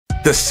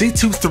The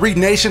C23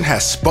 Nation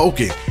has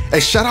spoken. A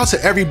shout out to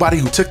everybody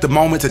who took the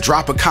moment to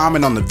drop a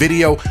comment on the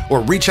video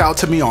or reach out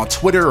to me on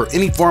Twitter or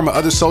any form of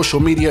other social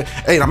media.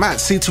 Hey, I'm at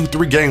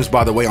C23 Games,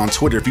 by the way, on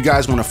Twitter. If you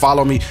guys want to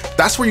follow me,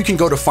 that's where you can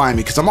go to find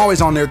me, because I'm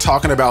always on there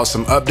talking about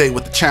some update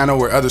with the channel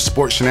or other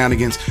sports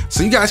shenanigans.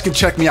 So you guys can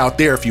check me out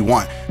there if you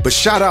want. But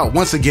shout out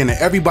once again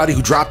to everybody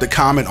who dropped a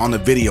comment on the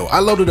video. I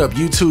loaded up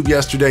YouTube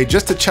yesterday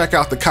just to check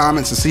out the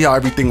comments and see how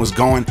everything was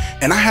going,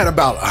 and I had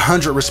about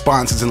 100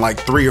 responses in like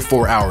 3 or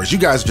 4 hours. You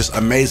guys are just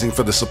amazing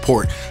for the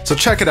support. So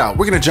check it out.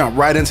 We're gonna jump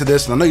right into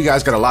this, and I know you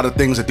guys got a lot of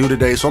things to do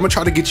today, so I'm gonna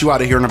try to get you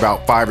out of here in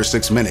about 5 or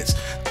 6 minutes.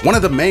 One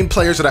of the main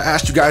players that I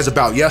asked you guys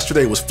about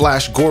yesterday was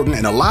Flash Gordon,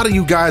 and a lot of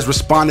you guys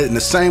responded in the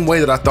same way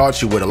that I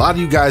thought you would. A lot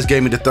of you guys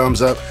gave me the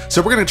thumbs up,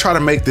 so we're gonna try to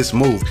make this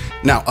move.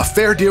 Now, a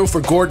fair deal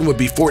for Gordon would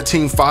be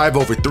 14.5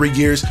 over 3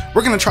 years.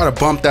 We're gonna try to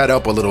bump that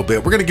up a little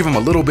bit. We're gonna give him a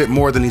little bit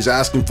more than he's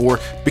asking for,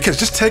 because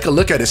just take a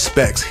look at his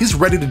specs. He's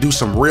ready to do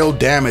some real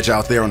damage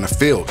out there on the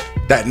field.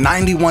 That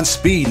 91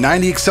 speed,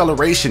 90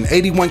 acceleration,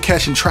 81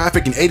 catch in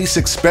traffic, and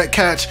 86 spec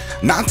catch,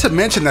 not to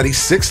mention that he's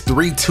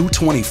 6'3",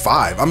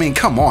 225. I mean,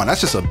 come on,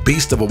 that's just a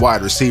beast of a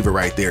wide receiver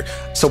right there.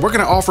 So we're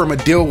gonna offer him a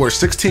deal worth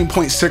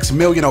 $16.6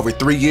 million over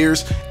 3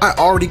 years. I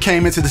already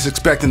came into this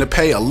expecting to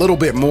pay a little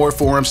bit more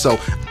for him, so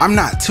I'm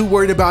not too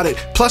worried about it.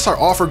 Plus, our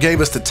offer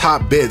gave us the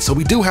top bid, so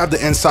we do have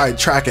the inside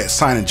track at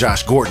signing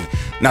Josh Gordon.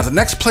 Now, the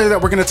next player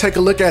that we're gonna take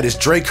a look at is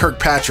Drake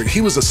Kirkpatrick.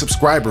 He was a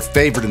subscriber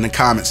favorite in the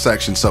comment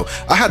section, so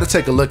I had to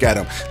take a look at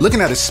him.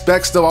 Looking at his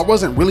specs though, I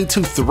wasn't really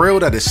too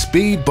thrilled at his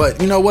speed, but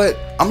you know what?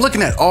 I'm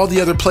looking at all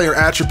the other player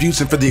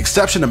attributes, and for the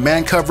exception of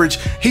man coverage,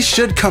 he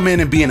should come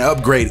in and be an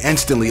upgrade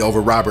instantly over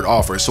Robert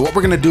offers. So what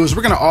we're gonna do is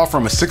we're gonna offer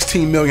him a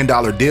 $16 million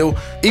deal,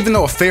 even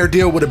though a fair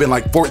deal would have been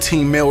like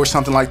 14 mil or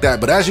something like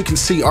that. But as you can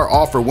see, our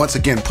offer once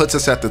again puts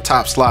us at the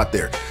top slot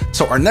there.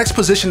 So our next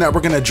position that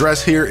we're gonna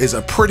address here is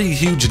a pretty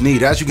huge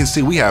need. As you can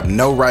see, we have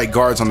no right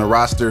guards on the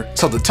roster.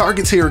 So the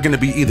targets here are gonna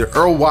be either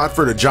Earl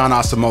Watford or John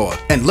Asamoah.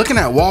 And looking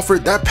at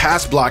Watford, that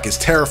pass block is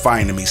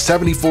terrifying to me.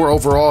 74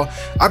 overall.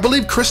 I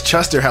believe Chris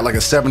Chester had like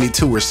a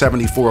 72 or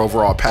 74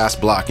 overall pass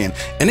blocking,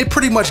 and it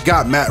pretty much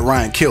got Matt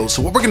Ryan killed.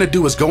 So what we're gonna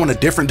do is go in a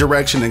different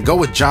direction and go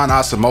with John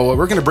Asamoah.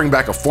 We're gonna bring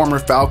back a former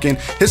Falcon.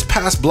 His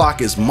pass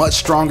block is much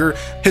stronger.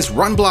 His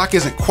run block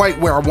isn't quite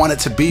where I want it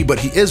to be, but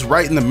he is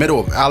right in the middle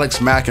of Alex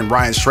Mack and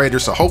Ryan Schrader,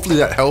 so hopefully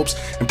that helps.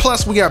 And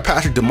plus, we got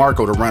Patrick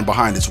DeMarco to run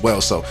behind as well,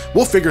 so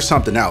we'll figure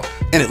something out.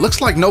 And it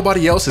looks like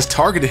nobody else has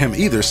targeted him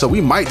either, so we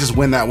might just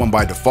win that one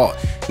by default.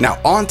 Now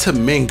on to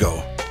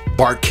Mingo.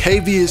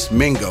 Barkevious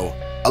Mingo.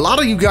 A lot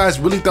of you guys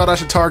really thought I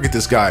should target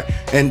this guy,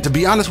 and to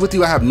be honest with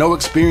you, I have no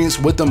experience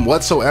with him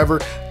whatsoever.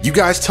 You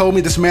guys told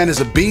me this man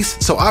is a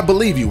beast, so I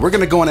believe you. We're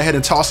gonna go on ahead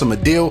and toss him a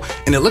deal,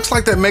 and it looks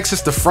like that makes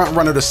us the front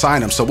runner to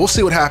sign him, so we'll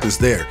see what happens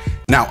there.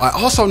 Now, I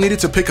also needed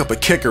to pick up a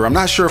kicker. I'm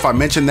not sure if I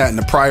mentioned that in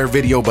the prior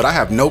video, but I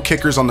have no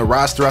kickers on the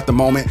roster at the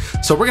moment,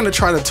 so we're gonna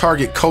try to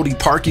target Cody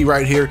Parkey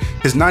right here.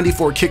 His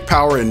 94 kick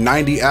power and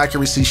 90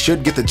 accuracy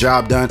should get the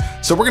job done,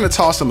 so we're gonna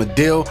toss him a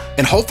deal,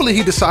 and hopefully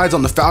he decides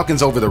on the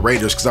Falcons over the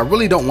Raiders, because I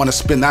really don't want to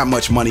spend that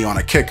much money on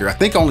a kicker. I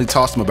think I only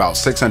tossed him about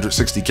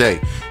 660K.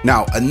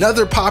 Now,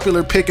 another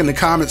popular pick in the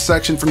comment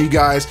section from you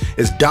guys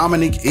is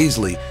Dominique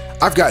Easley.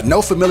 I've got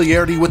no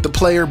familiarity with the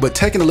player, but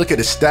taking a look at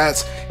his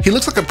stats, he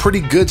looks like a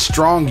pretty good,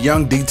 strong,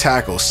 young D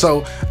tackle.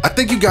 So I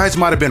think you guys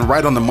might have been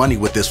right on the money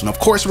with this one. Of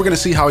course, we're gonna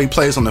see how he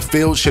plays on the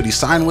field should he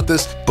sign with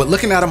us, but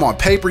looking at him on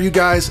paper, you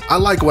guys, I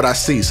like what I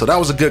see. So that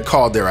was a good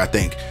call there, I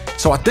think.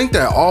 So I think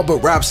that all but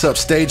wraps up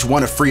stage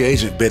 1 of free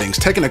agent biddings.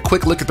 Taking a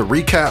quick look at the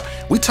recap,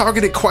 we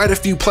targeted quite a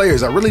few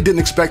players. I really didn't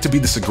expect to be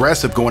this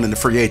aggressive going into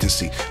free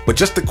agency, but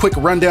just a quick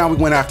rundown, we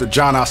went after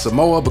John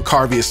Asamoah,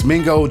 Barkevious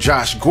Mingo,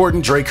 Josh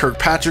Gordon, Drake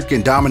Kirkpatrick,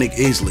 and Dominique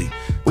Easley.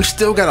 We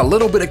still got a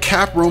little bit of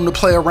cap room to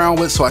play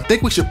around with, so I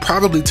think we should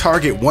probably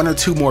target 1 or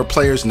 2 more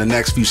players in the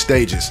next few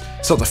stages.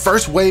 So the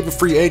first wave of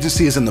free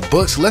agency is in the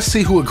books. Let's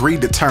see who agreed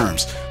to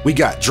terms. We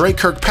got Drake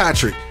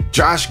Kirkpatrick,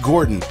 Josh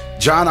Gordon,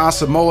 John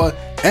Asamoah,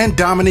 and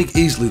Dominique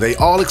Easley. They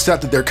all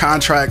accepted their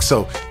contracts,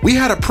 so we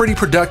had a pretty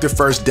productive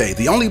first day.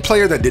 The only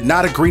player that did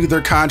not agree to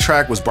their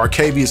contract was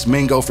Barkevious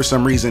Mingo for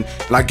some reason,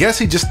 and I guess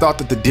he just thought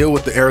that the deal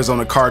with the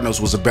Arizona Cardinals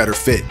was a better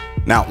fit.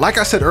 Now, like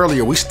I said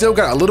earlier, we still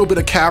got a little bit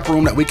of cap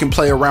room that we can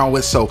play around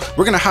with, so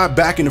we're gonna hop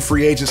back into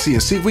free agency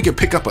and see if we can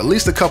pick up at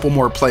least a couple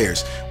more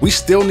players. We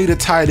still need a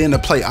tight end to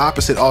play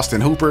opposite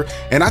Austin Hooper,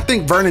 and I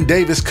think Vernon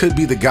Davis could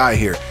be the guy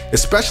here,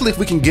 especially if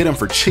we can get him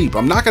for cheap.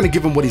 I'm not gonna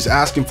give him what he's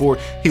asking for.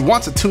 He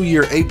wants a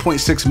 2-year,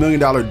 $8.6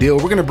 million deal.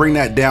 We're gonna bring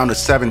that down to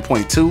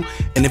 7.2,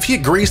 and if he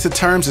agrees to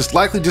terms, it's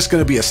likely just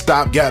gonna be a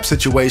stopgap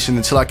situation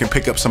until I can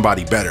pick up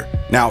somebody better.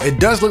 Now, it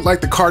does look like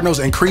the Cardinals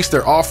increased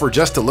their offer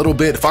just a little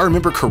bit. If I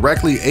remember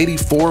correctly,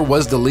 84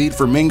 was the lead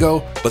for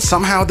Mingo, but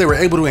somehow they were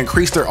able to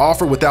increase their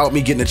offer without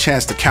me getting a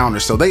chance to counter.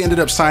 So they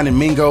ended up signing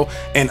Mingo,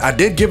 and I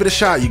did give it a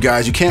shot, you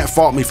guys. You can't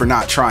fault me for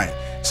not trying.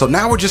 So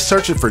now we're just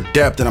searching for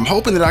depth, and I'm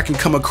hoping that I can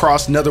come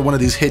across another one of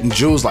these hidden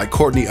jewels like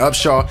Courtney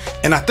Upshaw,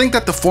 and I think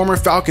that the former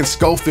Falcon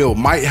Schofield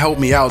might help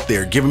me out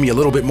there, giving me a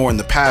little bit more in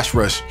the pass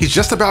rush. He's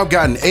just about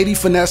got an 80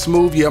 finesse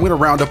move. Yeah, I'm gonna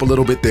round up a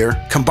little bit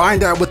there. Combine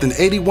that with an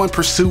 81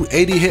 pursuit,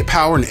 80 hit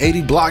power, and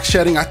 80 block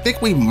shedding, I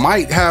think we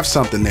might have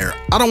something there.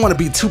 I don't want to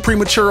be too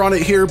premature on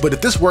it here, but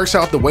if this works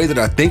out the way that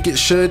I think it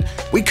should,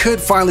 we could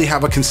finally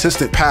have a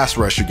consistent pass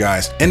rush, you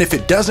guys. And if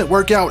it doesn't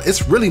work out,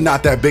 it's really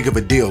not that big of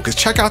a deal, because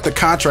check out the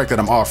contract that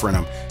I'm offering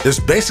him. There's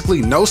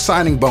basically no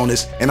signing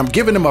bonus, and I'm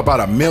giving him about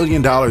 $1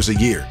 million a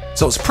year.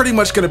 So it's pretty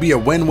much going to be a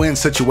win-win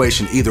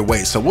situation either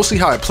way, so we'll see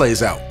how it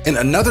plays out. And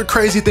another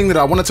crazy thing that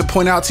I wanted to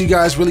point out to you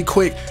guys really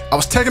quick, I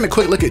was taking a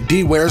quick look at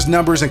D Ware's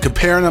numbers and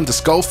comparing them to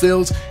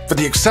Schofield's. For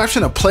the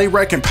exception of play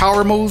rec and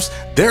power moves,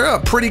 they're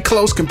a pretty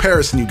close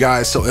comparison, you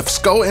guys. So if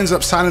Sco ends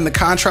up signing the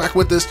contract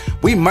with us,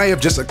 we may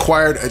have just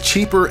acquired a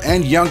cheaper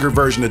and younger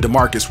version of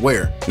DeMarcus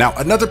Ware. Now,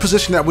 another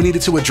position that we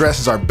needed to address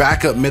is our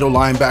backup middle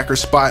linebacker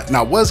spot, and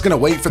I was going to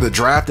wait for the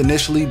draft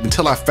initially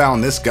until I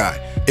found this guy.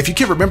 If you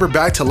can remember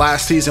back to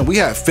last season, we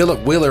had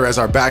Philip Wheeler as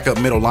our backup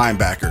middle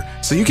linebacker.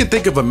 So you can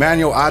think of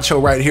Emmanuel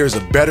Acho right here as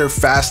a better,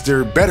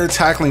 faster, better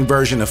tackling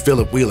version of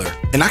Philip Wheeler.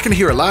 And I can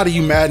hear a lot of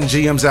you Madden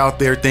GMs out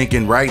there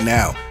thinking right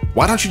now,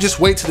 why don't you just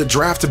wait to the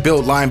draft to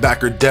build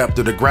linebacker depth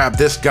or to grab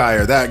this guy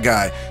or that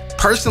guy?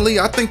 Personally,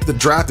 I think the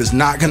draft is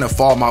not going to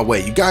fall my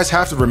way. You guys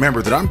have to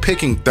remember that I'm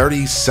picking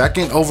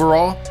 32nd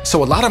overall,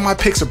 so a lot of my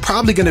picks are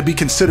probably going to be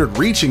considered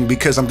reaching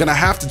because I'm going to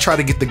have to try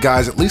to get the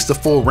guys at least a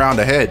full round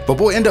ahead, but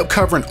we'll end up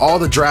covering all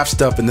the draft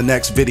stuff in the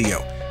next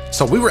video.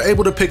 So we were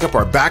able to pick up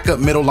our backup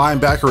middle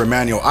linebacker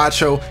Emmanuel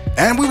Acho,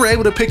 and we were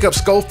able to pick up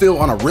Schofield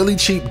on a really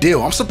cheap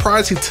deal. I'm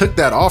surprised he took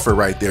that offer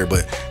right there,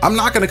 but I'm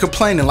not going to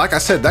complain, and like I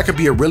said, that could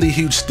be a really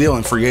huge steal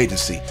in free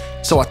agency.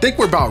 So I think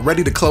we're about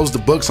ready to close the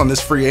books on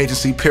this free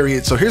agency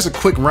period. So here's a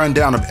quick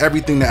rundown of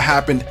everything that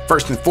happened.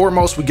 First and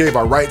foremost, we gave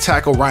our right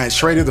tackle Ryan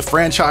Schrader the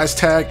franchise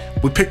tag.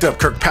 We picked up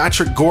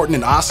Kirkpatrick, Gordon,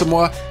 and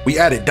Asamoah. We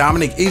added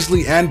Dominic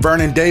Easley and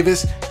Vernon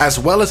Davis, as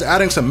well as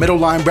adding some middle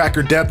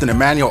linebacker depth in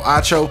Emmanuel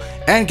Acho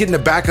and getting a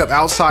backup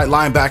outside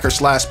linebacker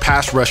slash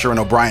pass rusher in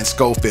O'Brien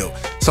Schofield.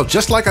 So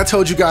just like I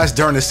told you guys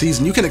during the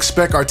season, you can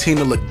expect our team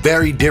to look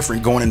very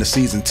different going into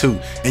season 2.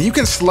 And you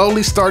can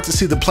slowly start to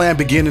see the plan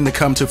beginning to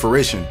come to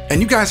fruition.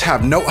 And you guys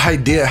have no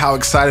idea how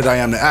excited I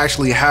am to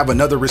actually have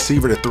another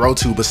receiver to throw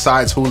to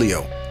besides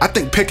Julio. I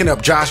think picking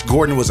up Josh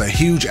Gordon was a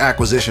huge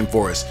acquisition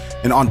for us.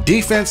 And on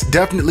defense,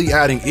 definitely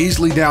adding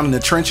Easley down in the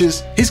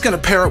trenches. He's going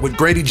to pair up with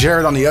Grady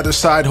Jarrett on the other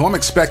side, who I'm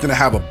expecting to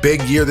have a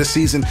big year this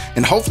season,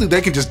 and hopefully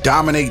they can just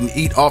dominate and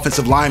eat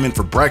offensive linemen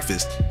for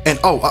breakfast. And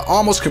oh, I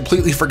almost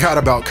completely forgot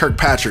about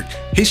Kirkpatrick.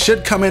 He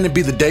should come in and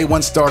be the day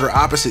one starter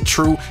opposite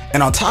True,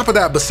 and on top of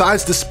that,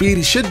 besides the speed,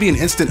 he should be an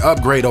instant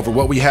upgrade over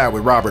what we had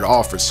with Robert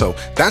Alford, so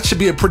that should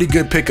be a pretty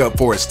good pickup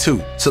for us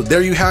too. So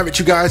there you have it,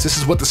 you guys. This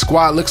is what the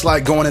squad looks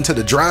like going into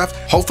the draft.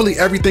 Hopefully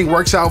everything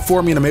works out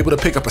for me and I'm able to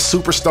pick up a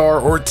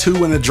superstar or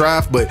two in the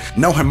draft, but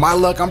knowing my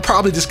luck, I'm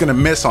probably just gonna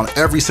miss on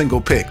every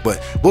single pick,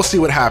 but we'll see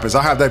what happens.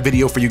 I'll have that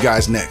video for you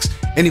guys next.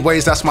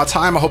 Anyways, that's my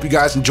time. I hope you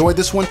guys enjoyed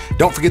this one.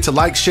 Don't forget to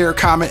like, share,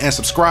 comment, and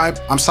subscribe.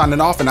 I'm signing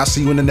off, and I'll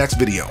see you in the next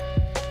video.